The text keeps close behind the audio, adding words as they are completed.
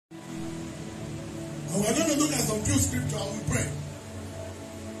And we're going to look at some few scriptures and we pray.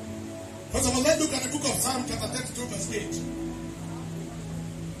 First of all, let's look at the book of Psalm chapter 32 verse 8.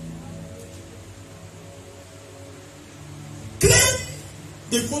 Claim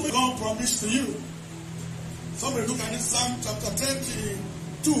the fulfillment God promised to you. Somebody look at this Psalm chapter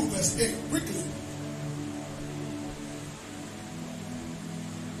 32 verse 8 quickly.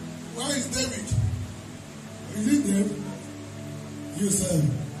 Where is David? Is it David? You sir.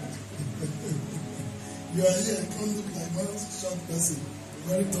 You are here, come look like one short person.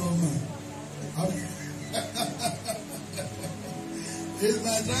 Very tall man. He's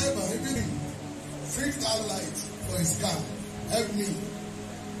my driver, even fixed our lights for his car. Help me.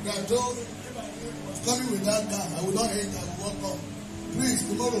 I told him if I was coming with that car, I would not hate, I would walk up. Please,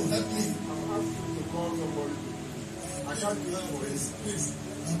 tomorrow, help me. I'm asking you to call somebody. I can't do that for you. Please.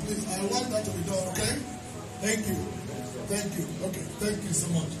 Please, I want that to be done, okay? Thank you. Thank you. Okay, thank you so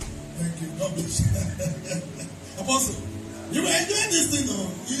much. Thank you. God bless you. Apostle, you were enjoying this thing, though.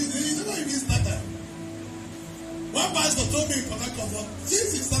 You never even started. One pastor told me in Port Harcourt,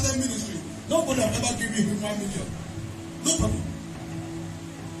 since he started ministry, nobody has ever given him 1 million. Nobody.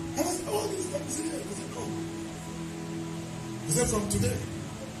 And I said, oh, this is not serious. He said, no. He said, from today.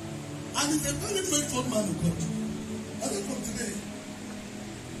 And he's a very faithful man of God. I said, from today,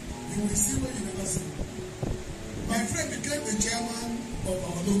 you will see what you never see. My friend became the chairman of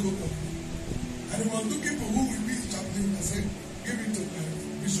our local company. And he was looking for who will be his chaplain. I said, give it to my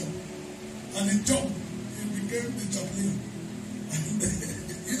bishop. And he jumped. He became the chaplain. And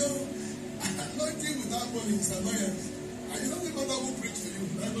you know, anointing without money is annoyance. And it doesn't matter who preached to you.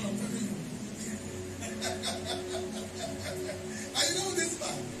 That's what I'm telling you. And you know this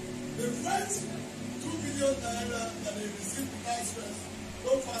man, the first 2 million naira that they received without stress,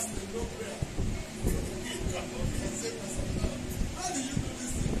 no fasting, no prayer. How do you do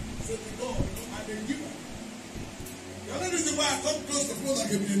this thing? Say to God, I'm a giver. The only reason why I come close to flow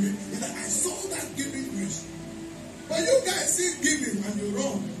like a baby is that I saw that giving grace. But you guys see giving and you're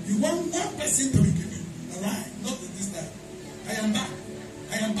wrong. You want one person to be giving. Alright, not this time. I am back.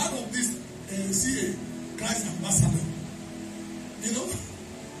 I am part of this CA, Christ Ambassador. You know,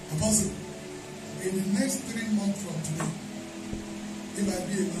 Apostle, in the next 3 months from today, if I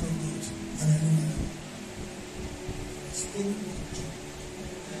be a man of God, and I know I am, spoken word of truth.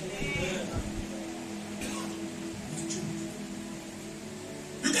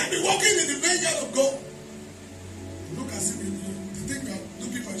 You can be walking in the vineyard of God. Look as if you think I'm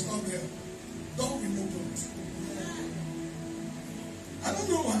looking for, it's not there. Don't be opened. I don't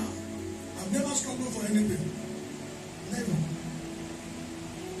know how. I've never struggled for anything. Never.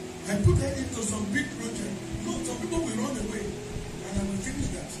 I put her into some big project. No, some people will run away. And I will finish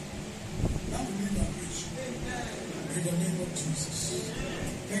that. That will be my wish. In the name of Jesus.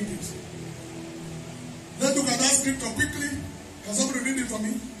 Thank you. Let's look at that scripture quickly. Can somebody read it for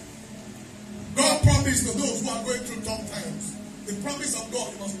me? God promised to those who are going through tough times. The promise of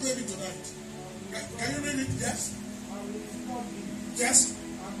God, you must claim it tonight. Can you read it? Yes? Yes?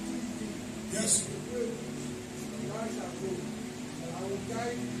 Yes.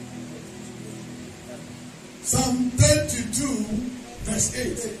 Psalm 32 verse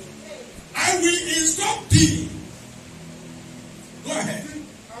 8. I will instruct thee. Go ahead.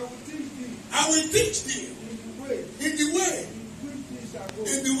 I will teach thee. In the way.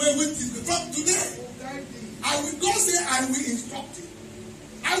 In the way which is from today. I will, God say, I will instruct you.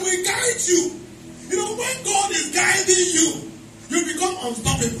 I will guide you. You know, when God is guiding you, you become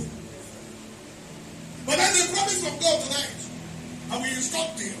unstoppable. But that's the promise of God tonight. I will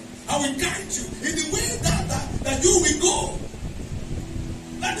instruct you. I will guide you in the way that you will go.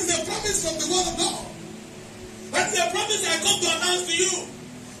 That is a promise from the word of God. That is a promise I come to announce to you.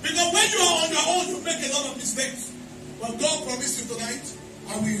 Because when you are on your own, you make a lot of mistakes. But God promised you tonight,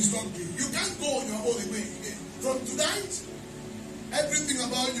 I will instruct you. You can't go on your own way again. From tonight, everything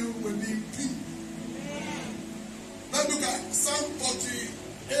about you will be clean. Now look at Psalm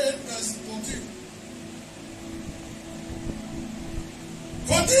 48 verse 14.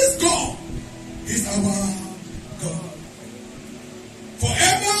 For this God is our God.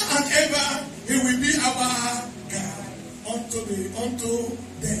 Forever and ever, He will be our God unto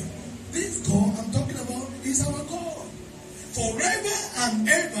them. This God I'm talking about is our God. Forever and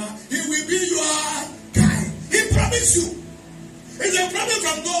ever, He will be your guide. He promised you. It's a promise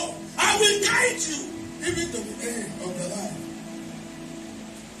from God. I will guide you even to the end of the life.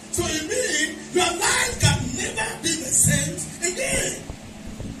 So it means your life can never be the same again.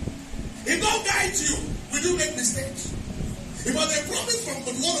 If God guides you, will you make mistakes? It was a promise from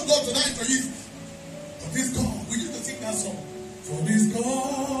the Lord of God tonight for you. For this God, we need to sing that song. For this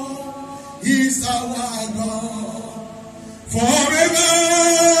God is is our God forever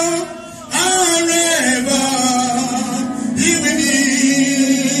and ever. He will be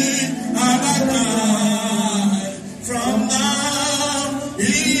our God from now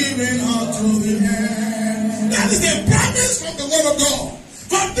even unto the end. That is the promise from the word of God.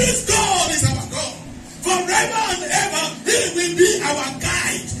 For this God is our God forever and ever. He will be our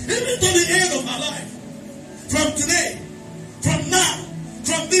guide even to the end of our life. From today, from now,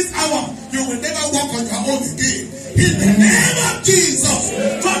 from this hour, you will never walk on your own again. In the name of Jesus,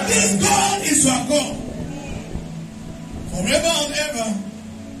 for this God is your God. Forever and ever.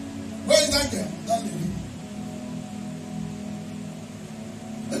 Where is that girl? That lady.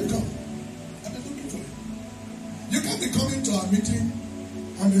 Let me come. I've been looking for you. You can't be coming to our meeting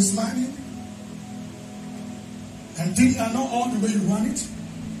and be smiling and things are not all the way you want it.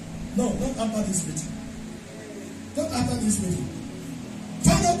 No, not after this meeting. Not after this meeting.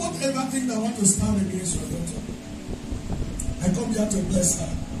 Father, whatever thing that want to stand against your daughter, I come here to bless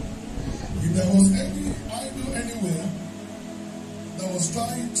her. If there was any idol anywhere that was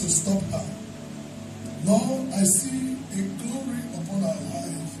trying to stop her, Lord, I see a glory upon her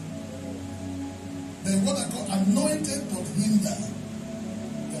life. There's what I call anointed but hinder.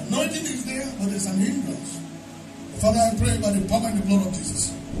 The anointing is there, but there's an hindrance. Father, I pray by the power and the blood of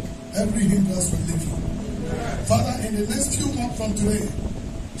Jesus, every hindrance will leave you. Father, in the next few months from today,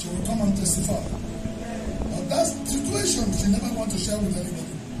 she will come and testify. But that situation she never want to share with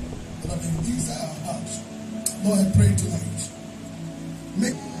anybody. But I've been inside her heart. Lord, I pray tonight.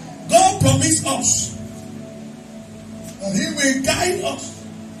 God promised us that He will guide us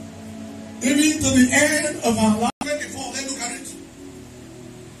even to the end of our life. 24, let's look at it.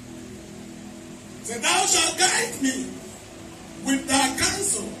 Say, thou shalt guide me with thy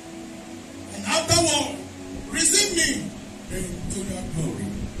counsel, and afterward receive me into your glory.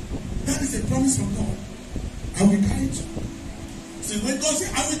 That is a promise from God. I will guide you. So when God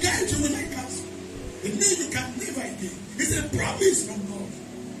says, I will guide you with my counsel, it means you can never again. It's a promise from God.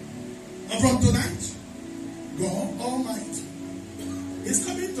 And from tonight, God Almighty is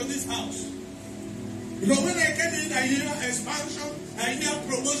coming to this house. Because when I came in, I hear expansion, I hear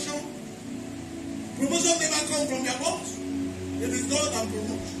promotion. Promotion never comes from your boss. It is God that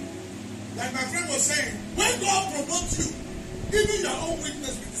promotes. Like my friend was saying, when God promotes you, even your own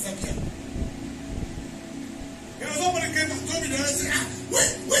weakness will disappear. You know, somebody came and told me that I said,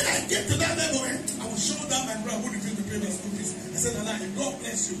 when I get to that level, I will show that my brother who refused to pay my school fees. I said, Allah, if God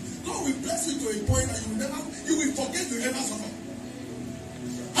bless you, God will bless you to a point that you will forget you ever suffer.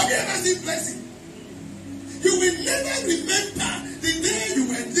 Have you ever seen blessing? You will never remember the day you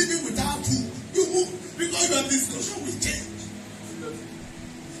were living without food. You move because your discussion will change.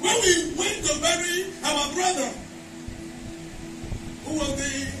 When we went to bury our brother, who was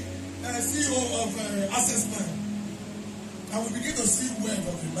the CEO of Access Bank, and we begin to see word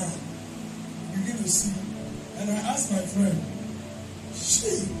of the man. We begin to see. And I asked my friend,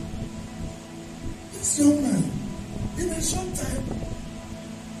 this young man, in a short time,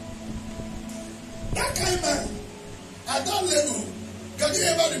 that kind of man, at that level, can you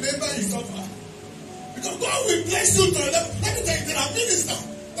ever remember his offer? Because God will bless you to a level. Let me tell you, there are ministers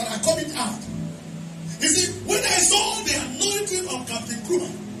that are coming out. You see, when I saw the anointing of Captain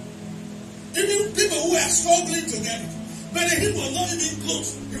Kruma, even people who were struggling to get it, but he was not even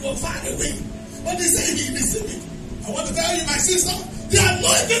close. He was far away. But they say he received it. I want to tell you, my sister, the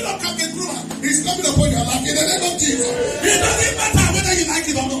anointing of Captain Kruma is coming upon your life in the name of Jesus. It doesn't matter whether you like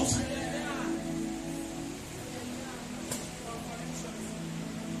it or not.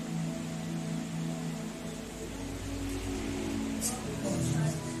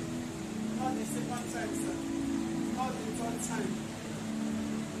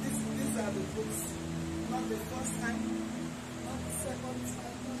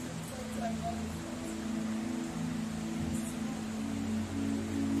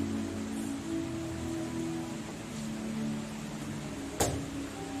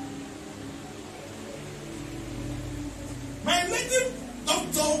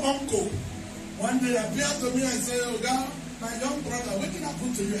 Uncle one day appeared to me and said, oh God, my young brother, what can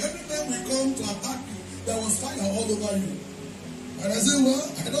happen to you? Every time we come to attack you, there was fire all over you. And I said, well,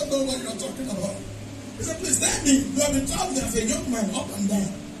 I don't know what you're talking about. He said, please tell me, you have been traveling as a young man up and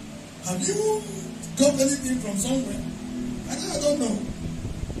down. Have you got anything from somewhere? I said, I don't know.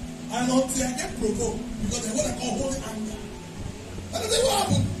 And until I get provoked, because they what I call holy anger. And I said, what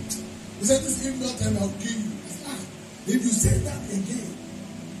happened? He said, this if not time, I'll kill you. I said, if you say that again,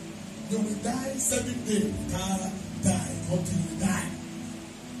 you will die 7 days. Die until you die.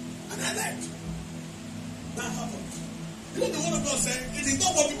 And I left. That happened. You know the word of God God said, it is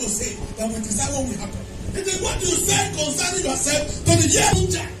not what people say that will decide what will happen. It is what you say concerning yourself to the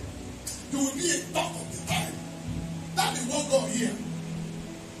future. You will be a talk of the time. That is what God hears.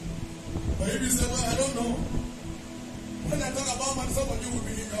 But if you say, well, I don't know. When I talk about man, somebody will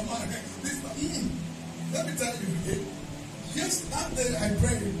be in your mind. Let me tell you, yes, that day I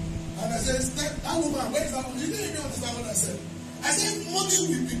prayed, and I said, that woman, where is that woman? You didn't even understand what I said. I said, money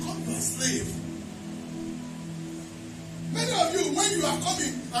will become your slave. Many of you, when you are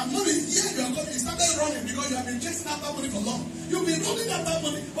coming, and money, here you are coming, you started running because you have been chasing after money for long. You've been running after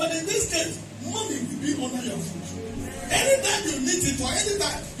money, but in this case, money will be under your foot. Anytime you need it, or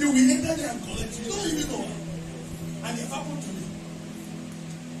anytime you will enter there and collect, you don't even know. And it happened to me.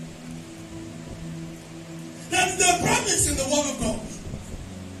 That's the promise in the Word of God.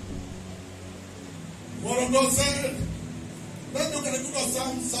 The Word of God said, let's look at the book of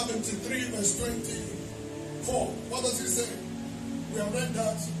Psalm 73, verse 24. What does it say? We have read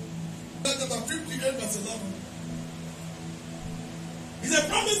that. Chapter 58, verse 11. It's a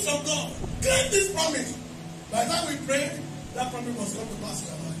promise from God. Claim this promise. By the time we pray, that promise must come to pass in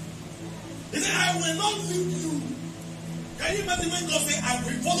your life. He said, I will not leave you. Can you imagine when God said, I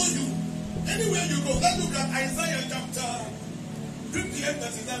will follow you? Anywhere you go. Let's look at Isaiah chapter 58,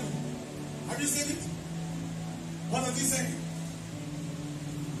 verse 11. Have you seen it? What does he say?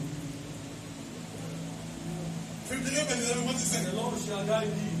 58, verse 11, what does he say? The Lord shall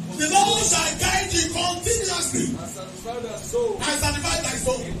guide thee. The Lord shall guide you continuously. And satisfy thy soul. And satisfy thy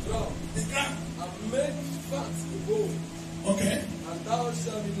soul. In ground. And make fat the bone. Okay. And thou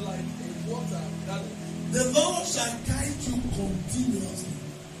shalt be like a water that the Lord shall guide you continuously.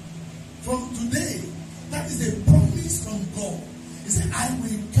 From today, that is a promise from God. He said, I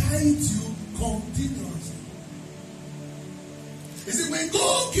will guide you continuously. He said, when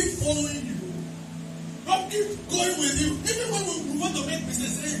God keeps following you, God keeps going with you. Even when we want to make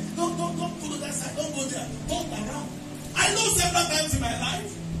mistakes, hey, don't follow that side, don't go there, turn around. I know several times in my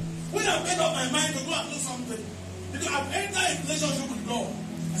life, when I've made up my mind to go and do something, because I've entered a relationship with God,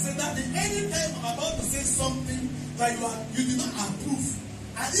 I said that anytime I'm about to say something that you did not approve,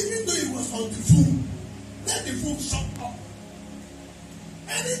 and even though it was on the phone, let the phone shut up.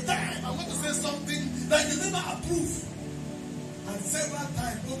 Anytime I want to say something that you never approve, and several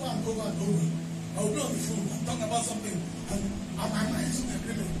times, over and over and over, I will be on the phone and talk about something, and my mind is in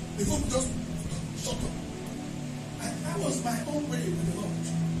agreement. The phone just shut up. And that was my own way with the Lord.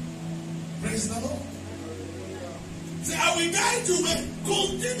 Praise the Lord. See, I will guide you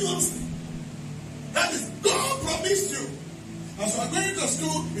continuously. That is, God promised you. As you are going to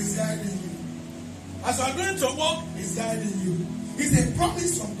school, He's guiding you. As you are going to work, He's guiding you. It's a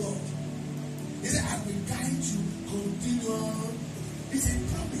promise from God. He said, I will guide you continually. It's a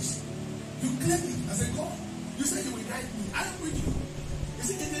promise. You claim it as a God. You say you will guide me. I am with you. You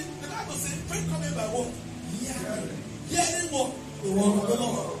see, the Bible says, faith coming by what? Hearing. Hearing what? The word of the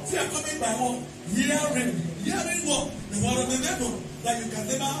Lord. Fear coming by what? Hearing. Hearing what? The word of the devil. That you can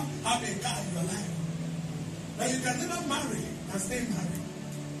never have a car in your life. That you can never marry and stay married.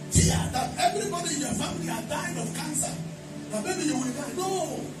 Fear that everybody in your family are dying of cancer. That maybe you will die.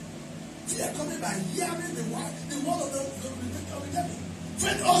 No. Fear coming by hearing the word of the devil.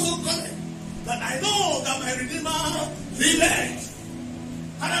 Faith also coming that I know that my Redeemer liveth.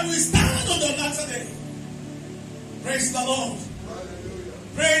 And I will stand on the latter day. Praise the Lord. Hallelujah.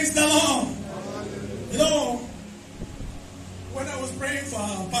 Praise the Lord. Hallelujah. You know, when I was praying for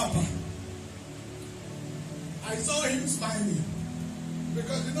our Papa, I saw him smiling.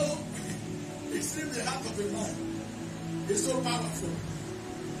 Because, you know, he sees the heart of a man. He's so powerful.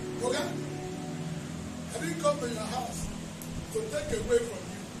 Okay? I didn't come to your house to take away from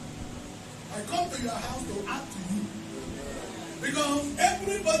you. I come to your house to add to you. Because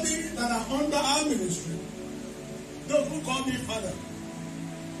everybody that are under our ministry, those who call me Father,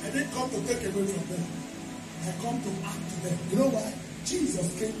 I didn't come to take away from them. I come to add to them. You know why? Jesus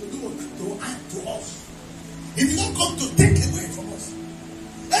came to do to add to us. He did not come to take away from us.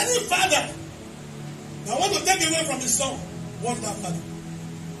 Any father that want to take away from his son, what's that father?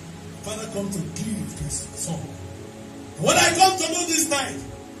 Father come to give his son. What I come to do this night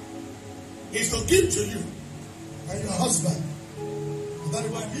is to give to you and your husband. That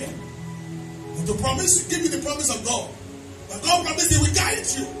is why I'm here. And to promise, give you the promise of God. That God promised He will guide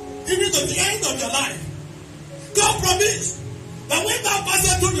you even to the end of your life. God promised that when thou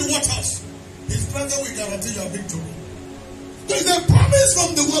passest through the waters, His presence will guarantee your victory. There is a promise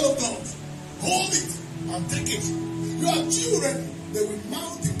from the word of God. Hold it and take it. Your children, they will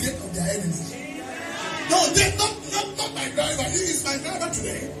mount the gate of their enemies. No, they're not my driver. He is my driver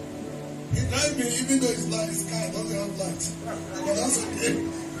today. He drive me even though his light, his car doesn't have light. But that's okay.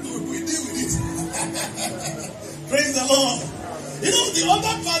 We deal with it. Praise the Lord. You know, the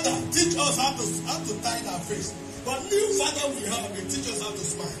other father teach us how to tie our face. But new father we have, they teach us how to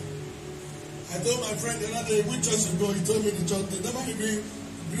smile. I told my friend the other day, which church you go, he told me the church, they never even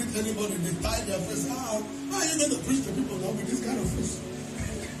greet anybody, they tie their face. How are you going to preach to people now with this kind of face?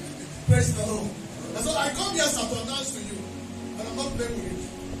 Praise the Lord. And so I come here to announce to you, and I'm not playing with it.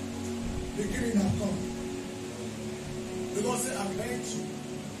 The giving have come. The Lord said, I'm going to.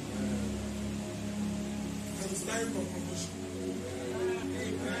 And it's time for promotion.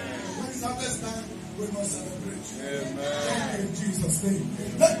 When it's harvest time, we must celebrate. Amen. In Jesus' name.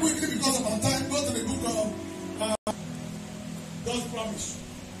 Let's quickly, because of our time, go to the book of God's promise.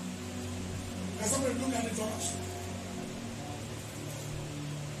 Can somebody look at it for us?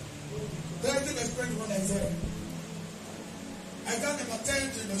 30 verse 21 Isaiah. Isaiah chapter 10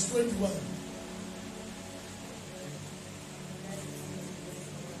 verse 21.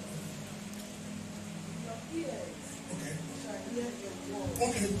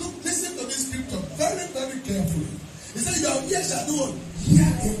 Okay, look, listen to this scripture very, very carefully. He said, your ears shall do what? Hear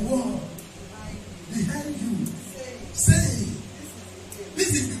a word behind you. Say, this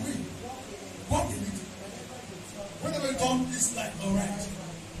is the way. Walk in it. Whenever you talk, it's like, all right.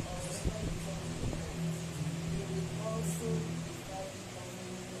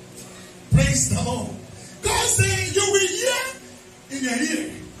 Praise the Lord. God said, you will hear in your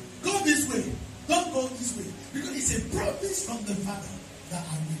ear. Go this way. Don't go this way. Because it's a promise from the Father that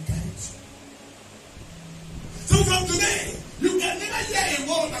I will guide you. So from today, you can never hear a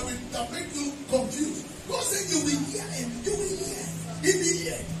word that make you confused. God said you will hear and you will hear. In the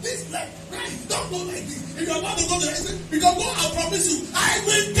ear, this like right, don't go like this. If you're about to go to the exit, because God I promise you, I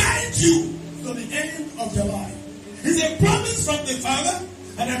will guide you to the end of your life. It's a promise from the Father,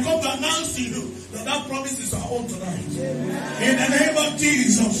 and I come to announce to you that promise is our own tonight. In the name of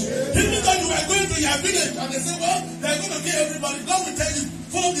Jesus. Even though you are going to your village and they say, well, they're going to kill everybody, God will tell you,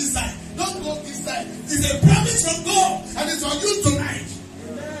 follow this side. Don't go this side. It's a promise from God, and it's for you tonight.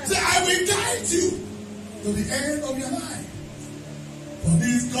 Say, I will guide you to the end of your life. For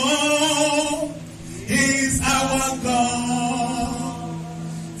this God is our God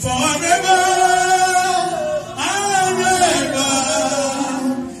forever and ever.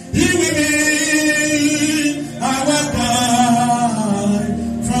 He will be our God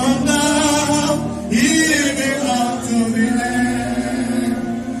from now even unto the end.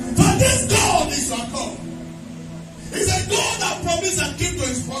 For this God is our God. He's a God that promised and keep to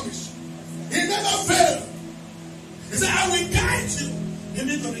his promise. He never failed. He said, I will guide you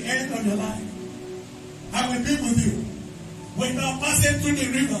even to the end of your life. I will be with you. When you are passing through the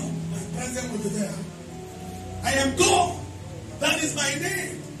river, my presence will be there. I am God. That is my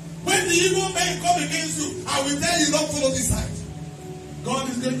name. When the evil men come against you, I will tell you, don't follow this side. God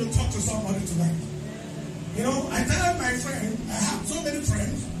is going to talk to somebody tonight. You know, I tell my friend, I have so many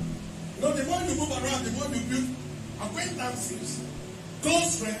friends. You know, the more you move around, the more you build acquaintances,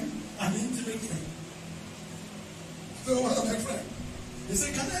 close friend, and intimate friend. So one of my friends, he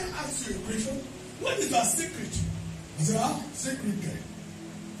said, can I ask you a question? What is your secret? I said, secret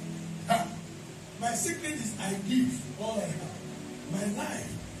guy. My secret is I give all I have. My life.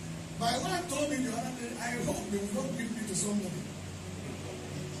 My wife told me the other day, I hope they will not give me to somebody.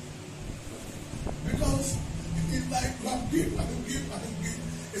 Because it's like, I don't give.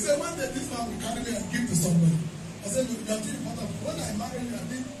 He said, one day this man will carry me and give to somebody. I said, look, you are too important. When I marry you, I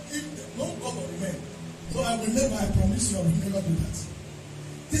didn't give no God or men. So I will never, I promise you, I will never do that.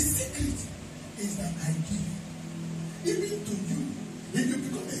 The secret is that I give. Even to you, if you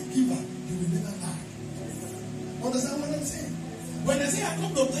become a giver, you will never lie. Understand what I'm saying? When I say I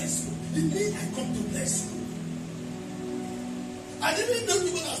come to bless you, it means I come to bless you. And even those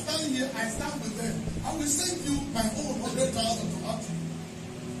people that are standing here, I stand with them. I will send you my own 100,000 to help you.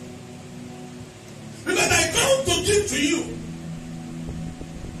 Because I come to give to you.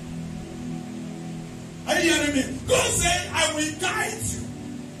 Are you hearing me? God said, I will guide you.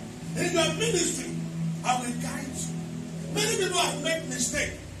 In your ministry, I will guide you. Many people have made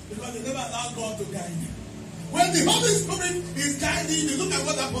mistakes because they never allow God to guide you. When the Holy Spirit is guiding you, look at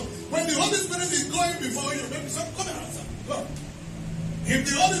what happened. When the Holy Spirit is going before you, maybe some come and answer. Go. If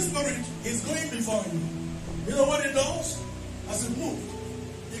the Holy Spirit is going before you, you know what it does? As it moves,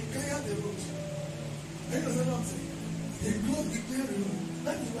 it clears the road. You know what I'm saying? It goes to clear the road.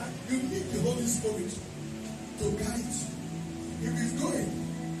 That is why you need the Holy Spirit to guide you. If it's going,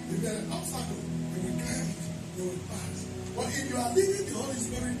 if there's an obstacle, you will guide it, you will pass. But if you are leading the Holy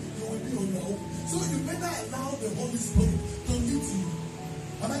Spirit, you will be on your own. So you better allow the Holy Spirit to lead you.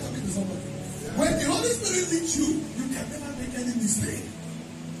 Am I talking to somebody? When the Holy Spirit leads you, you can never make any mistake.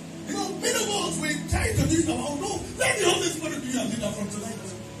 You know, many of us, we try to do it our own. No, let the Holy Spirit be your leader from tonight.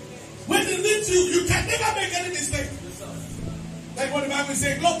 When He leads you, you can never make any mistake. Like what the Bible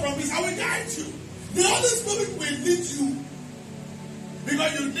says, God promised, I will guide you. The Holy Spirit will lead you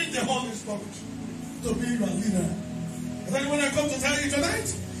because you need the Holy Spirit to be your leader. And then when I come to tell you tonight,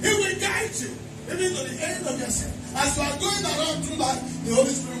 He will guide you even to the end of yourself. As you are going around through life, the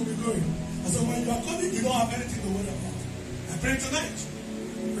Holy Spirit will be going. And so when you are coming, you don't have anything to worry about. I pray tonight,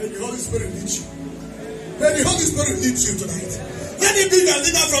 may the Holy Spirit lead you. May the Holy Spirit lead you tonight. Let Him be your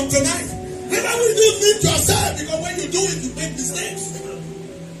leader from tonight. Never will you lead yourself, because when you do it, you make mistakes.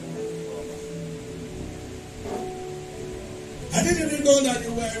 I didn't even know that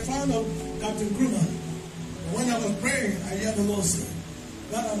you were a fan of Captain Kruger. But when I was praying, I heard the Lord say,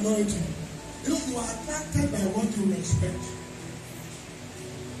 that anointing. You know, you are attracted by what you respect.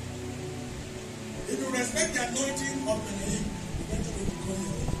 If you respect the anointing of Elohim, you better become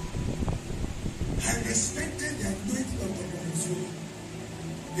your own. I respected the anointing of the Lord.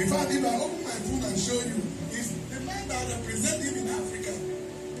 In fact, if I open my phone and show you, it's the man that represents him in Africa.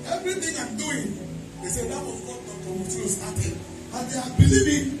 Everything I'm doing, they say that was what Dr. Mutsuru started. And they are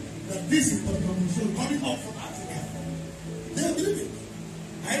believing that this is Dr. Mutsuru coming up from Africa. They are believing.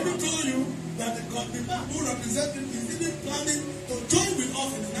 I even told you that the man who represents him is even planning to join with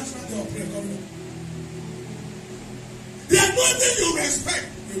us in the National Day of Prayer coming up. The anointing you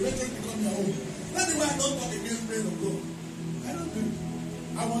respect, you later become your own. That's the way I don't talk against praise of God. I don't do it.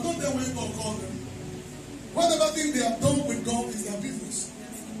 I will not tell when God calls them. Whatever thing they have done with God is their business.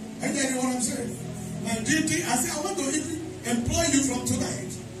 And you know what I'm saying? My duty, I say, I want to even employ you from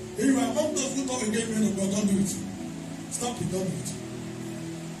tonight. If you are among those who talk against men of God, don't do it. Stop it, don't do it.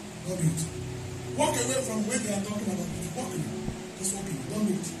 Don't do it. Walk away from where they are talking about it. Walk away. Just walk away. Don't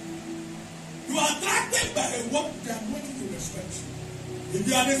do it. You are attracted by what they are wanting to respect. If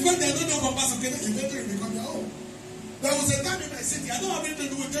you are respected, they don't know compass, okay, you better become your own. There was a time in my city, I don't have anything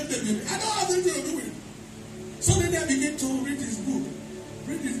to do with them, I don't have anything to do with it. So then I began to read his book.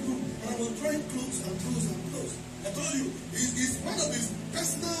 Read his book. And I was trying close and close and close. I told you, he's one of his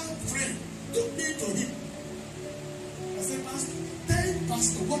personal friends took me to him. I said, Pastor, tell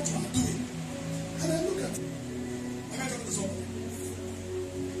Pastor what you are doing. And I look at him. Am I talking to somebody?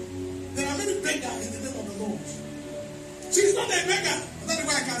 There are many beggars in the name of the Lord. She's not a beggar. That's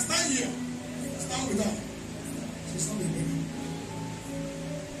why I can stand here. Stand with her. She's not a beggar.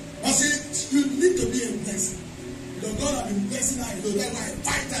 But see, you need to be a blessing. Because God has been blessing her. You know, that's why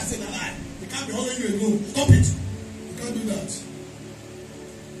fighters in her life. You can't be holding you alone. Stop it. You can't do that.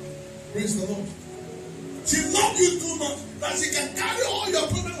 Praise the Lord. She loves you too much that she can carry all your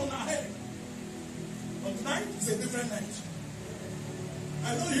problems on her head. But tonight is a different night.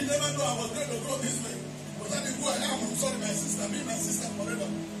 I know you never know I was going to go this way. But that is who I am. I'm sorry, my sister. Be my sister forever.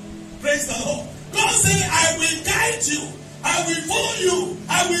 Praise the Lord. God said, I will guide you. I will follow you.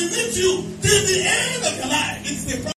 I will lead you till the end of your life. It's the